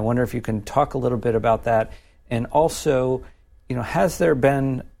founded. And I wonder if you can talk a little bit about that. And also, has there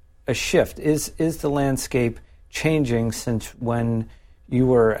been a shift? Is the landscape changing since when you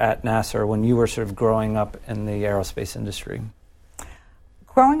were at NASA, or when you were sort of growing up in the aerospace industry?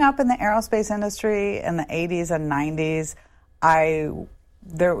 Growing up in the aerospace industry in the 80s and 90s,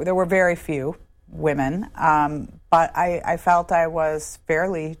 there were very few women, but I felt I was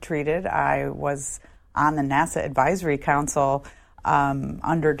fairly treated. I was on the NASA Advisory Council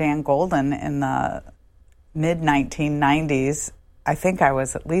under Dan Golden in the mid-1990s. I think I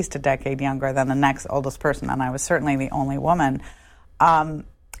was at least a decade younger than the next oldest person, and I was certainly the only woman. But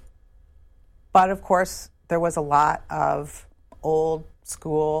of course, there was a lot of old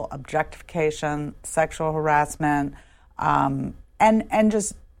school objectification, sexual harassment, and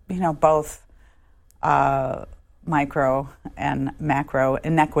just, both micro and macro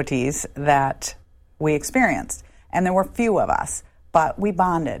inequities that we experienced. And there were few of us, but we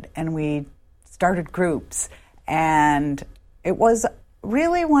bonded and we started groups. And it was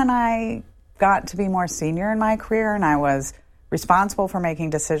really when I got to be more senior in my career and I was responsible for making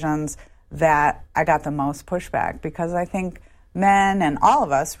decisions that I got the most pushback, because I think men and all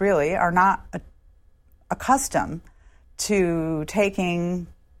of us really are not accustomed to taking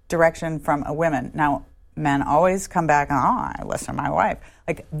direction from a woman. Now, men always come back and, I listen to my wife.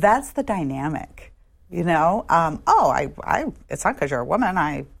 Like, that's the dynamic, it's not because you're a woman.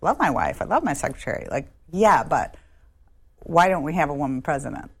 I love my wife. I love my secretary. Like, yeah, but why don't we have a woman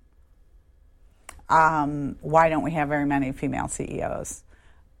president? Why don't we have very many female CEOs?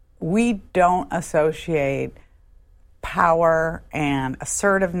 We don't associate power and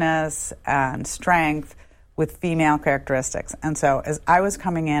assertiveness and strength with female characteristics. And so as I was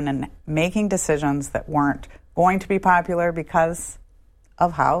coming in and making decisions that weren't going to be popular because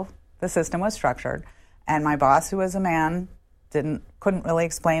of how the system was structured, and my boss, who was a man, couldn't really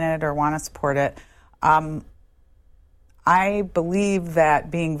explain it or want to support it, I believe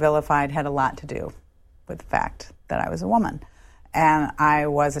that being vilified had a lot to do with the fact that I was a woman. And I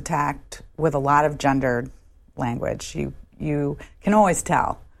was attacked with a lot of gendered language. You can always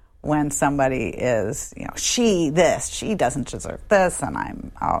tell when somebody is, she doesn't deserve this,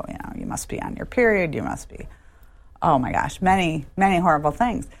 and you must be on your period, you must be, oh my gosh, many, many horrible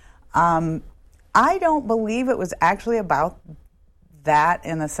things. I don't believe it was actually about that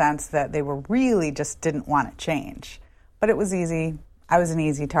in the sense that they were really just didn't want to change. But it was easy. I was an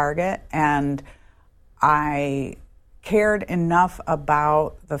easy target, and I cared enough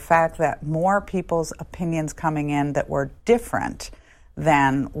about the fact that more people's opinions coming in that were different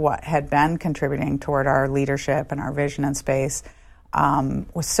than what had been contributing toward our leadership and our vision in space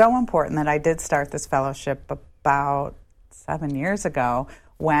was so important that I did start this fellowship about 7 years ago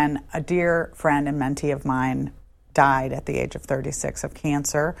when a dear friend and mentee of mine died at the age of 36 of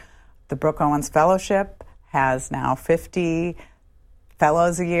cancer. The Brooke Owens Fellowship has now 50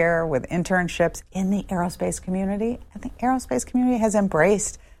 fellows a year with internships in the aerospace community. And the aerospace community has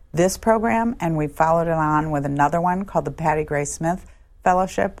embraced this program, and we followed it on with another one called the Patty Gray Smith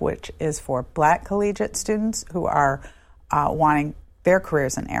Fellowship, which is for Black collegiate students who are wanting their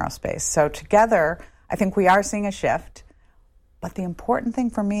careers in aerospace. So together, I think we are seeing a shift. But the important thing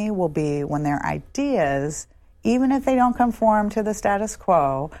for me will be when their ideas, even if they don't conform to the status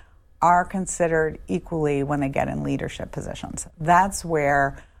quo, are considered equally when they get in leadership positions. That's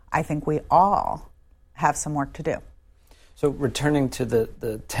where I think we all have some work to do. So returning to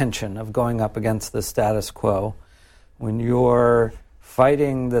the tension of going up against the status quo, when you're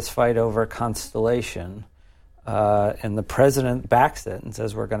fighting this fight over Constellation, and the president backs it and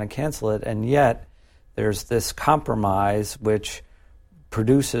says we're going to cancel it, and yet there's this compromise which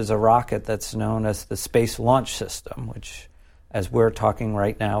produces a rocket that's known as the Space Launch System, which, as we're talking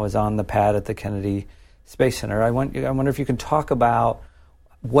right now, is on the pad at the Kennedy Space Center. I wonder if you can talk about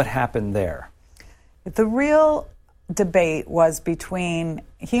what happened there. The real debate was between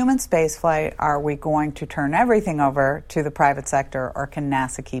human spaceflight, are we going to turn everything over to the private sector, or can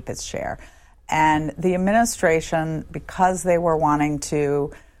NASA keep its share? And the administration, because they were wanting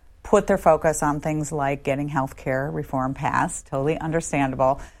to put their focus on things like getting health care reform passed, totally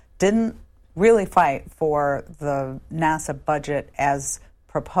understandable, didn't really fight for the NASA budget as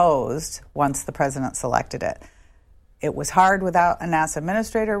proposed once the president selected it. It was hard without a NASA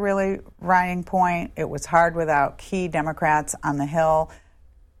administrator really riding point. It was hard without key Democrats on the Hill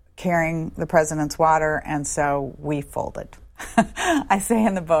carrying the president's water, and so we folded. I say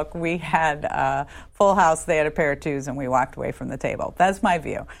in the book, we had a full house, they had a pair of twos, and we walked away from the table. That's my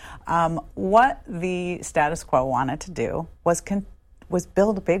view. What the status quo wanted to do was was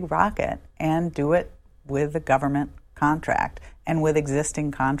build a big rocket and do it with the government contract and with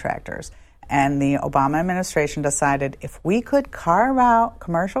existing contractors. And the Obama administration decided if we could carve out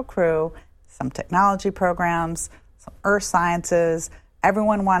Commercial Crew, some technology programs, some earth sciences,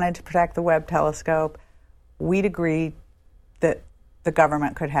 everyone wanted to protect the Webb telescope, we'd agree that the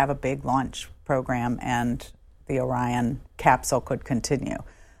government could have a big launch program and the Orion capsule could continue.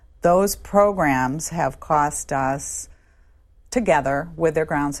 Those programs have cost us, together with their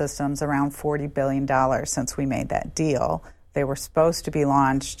ground systems, around $40 billion since we made that deal. They were supposed to be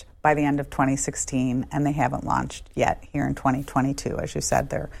launched by the end of 2016, and they haven't launched yet here in 2022. As you said,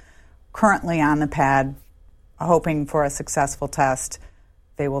 they're currently on the pad, hoping for a successful test.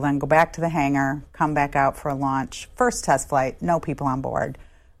 They will then go back to the hangar, come back out for a launch, first test flight, no people on board,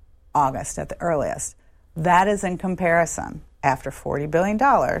 August at the earliest. That is in comparison, after $40 billion,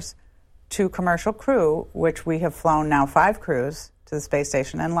 to Commercial Crew, which we have flown now 5 crews to the space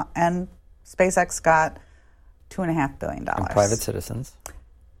station, and SpaceX got $2.5 billion. And private citizens.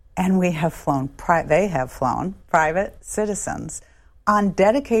 And we have flown, they have flown private citizens on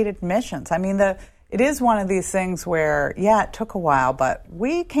dedicated missions. I mean, it is one of these things where, yeah, it took a while, but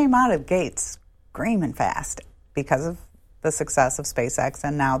we came out of the gates screaming fast because of the success of SpaceX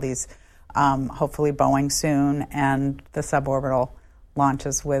and now these, hopefully Boeing soon, and the suborbital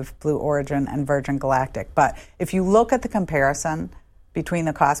launches with Blue Origin and Virgin Galactic. But if you look at the comparison between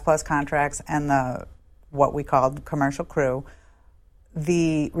the cost-plus contracts and what we called Commercial Crew,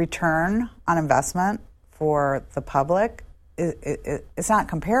 the return on investment for the public, it's not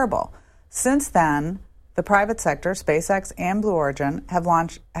comparable. Since then, the private sector, SpaceX and Blue Origin,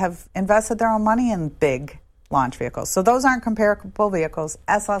 have invested their own money in big launch vehicles. So those aren't comparable vehicles.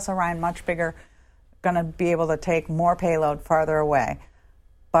 SLS Orion, much bigger, going to be able to take more payload farther away.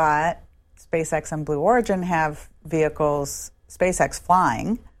 But SpaceX and Blue Origin have vehicles, SpaceX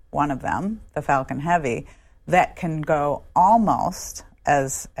flying, one of them, the Falcon Heavy, that can go almost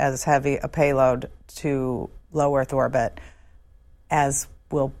as heavy a payload to low Earth orbit as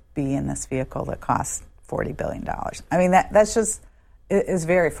will be in this vehicle that costs $40 billion. I mean, that's just is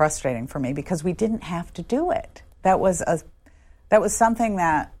very frustrating for me because we didn't have to do it. That was something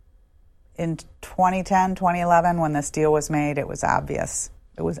that in 2010, 2011, when this deal was made, it was obvious.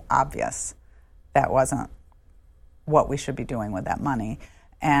 It was obvious that wasn't what we should be doing with that money.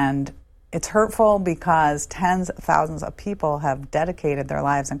 And it's hurtful because tens of thousands of people have dedicated their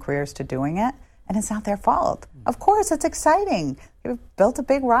lives and careers to doing it, and it's not their fault. Of course, it's exciting. You've built a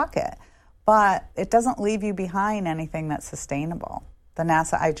big rocket, but it doesn't leave you behind anything that's sustainable. The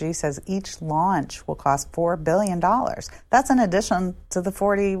NASA IG says each launch will cost $4 billion. That's in addition to the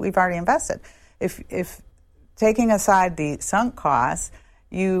 $40 we've already invested. If taking aside the sunk costs,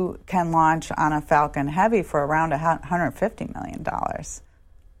 you can launch on a Falcon Heavy for around $150 million.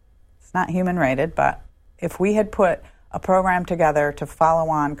 It's not human rated, but if we had put a program together to follow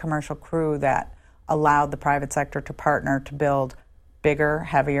on Commercial Crew that allowed the private sector to partner to build bigger,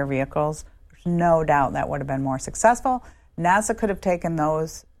 heavier vehicles, there's no doubt that would have been more successful. NASA could have taken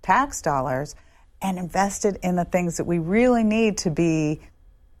those tax dollars and invested in the things that we really need to be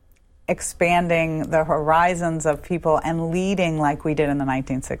expanding the horizons of people and leading like we did in the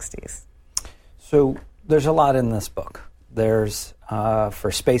 1960s. So there's a lot in this book. There's,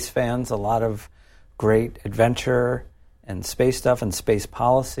 for space fans, a lot of great adventure and space stuff and space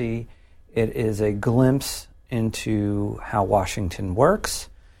policy. It is a glimpse into how Washington works,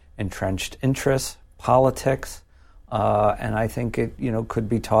 entrenched interests, politics, and I think it could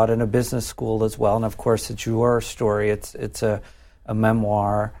be taught in a business school as well. And of course, it's your story. It's a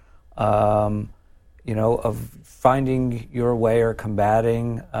memoir, of finding your way or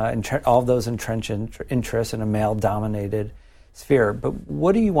combating all those entrenched interests in a male-dominated sphere. But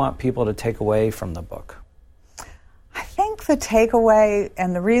what do you want people to take away from the book? I think the takeaway,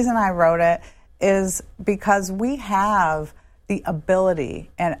 and the reason I wrote it, is because we have the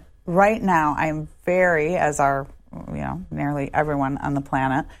ability, and right now I'm very, as our, nearly everyone on the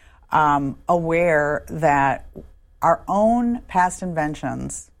planet, aware that our own past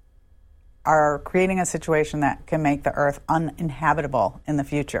inventions are creating a situation that can make the Earth uninhabitable in the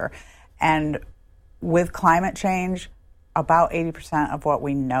future. And with climate change, about 80% of what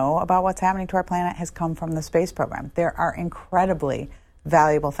we know about what's happening to our planet has come from the space program. There are incredibly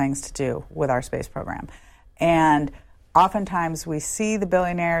valuable things to do with our space program. And oftentimes we see the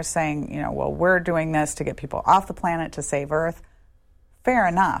billionaires saying, well, we're doing this to get people off the planet to save Earth. Fair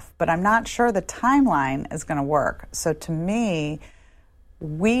enough, but I'm not sure the timeline is going to work. So to me,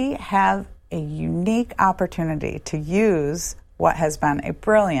 we have a unique opportunity to use what has been a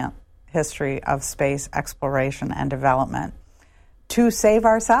brilliant history of space exploration and development to save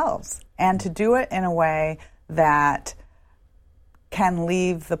ourselves and to do it in a way that can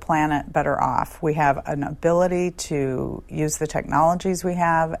leave the planet better off. We have an ability to use the technologies we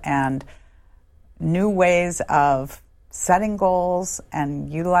have and new ways of setting goals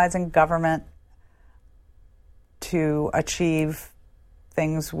and utilizing government to achieve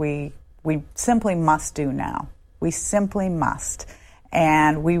things we simply must do now. We simply must.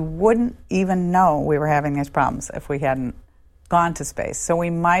 And we wouldn't even know we were having these problems if we hadn't gone to space. So we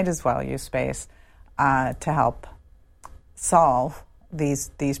might as well use space to help solve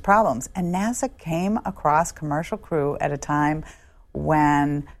these problems. And NASA came across Commercial Crew at a time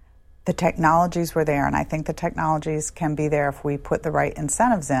when the technologies were there, and I think the technologies can be there if we put the right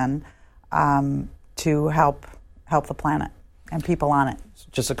incentives in to help the planet and people on it.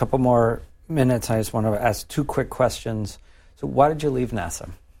 Just a couple more minutes. I just want to ask two quick questions. So why did you leave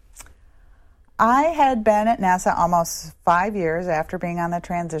NASA? I had been at NASA almost 5 years after being on the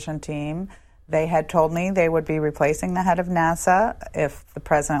transition team. They had told me they would be replacing the head of NASA if the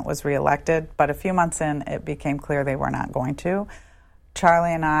president was reelected, but a few months in, it became clear they were not going to.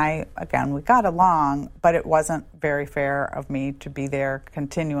 Charlie and I, again, we got along, but it wasn't very fair of me to be there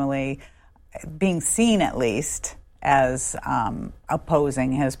continually, being seen at least as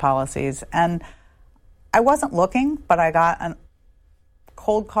opposing his policies. And I wasn't looking, but I got a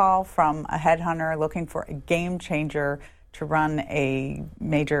cold call from a headhunter looking for a game changer to run a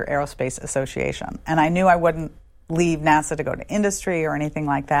major aerospace association. And I knew I wouldn't leave NASA to go to industry or anything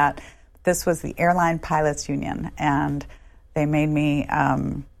like that. This was the Airline Pilots Union, and they made me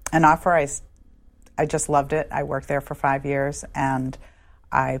an offer. I just loved it. I worked there for 5 years, and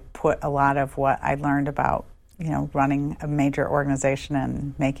I put a lot of what I learned about, running a major organization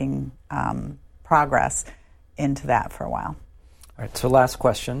and making progress into that for a while. All right, so last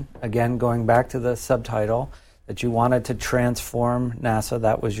question. Again, going back to the subtitle, that you wanted to transform NASA.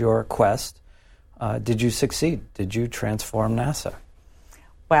 That was your quest. Did you succeed? Did you transform NASA?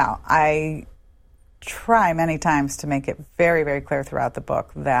 Well, I try many times to make it very, very clear throughout the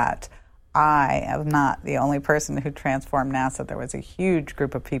book that I am not the only person who transformed NASA. There was a huge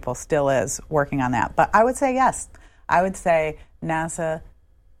group of people, still is, working on that. But I would say yes. I would say NASA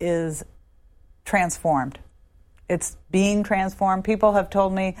is transformed. It's being transformed. People have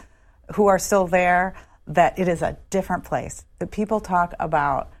told me who are still there that it is a different place. That people talk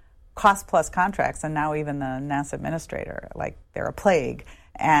about cost-plus contracts, and now even the NASA administrator, like they're a plague.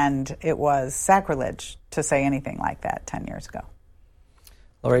 And it was sacrilege to say anything like that 10 years ago.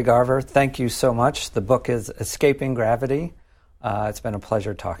 Lori Garver, thank you so much. The book is Escaping Gravity. It's been a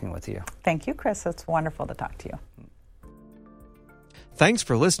pleasure talking with you. Thank you, Chris. It's wonderful to talk to you. Thanks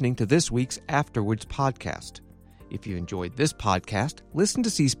for listening to this week's Afterwards podcast. If you enjoyed this podcast, listen to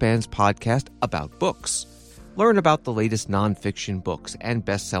C-SPAN's podcast about books. Learn about the latest nonfiction books and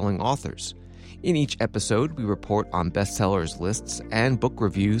best-selling authors. In each episode, we report on bestsellers lists and book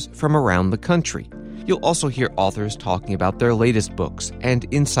reviews from around the country. You'll also hear authors talking about their latest books and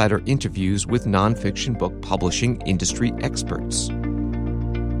insider interviews with nonfiction book publishing industry experts.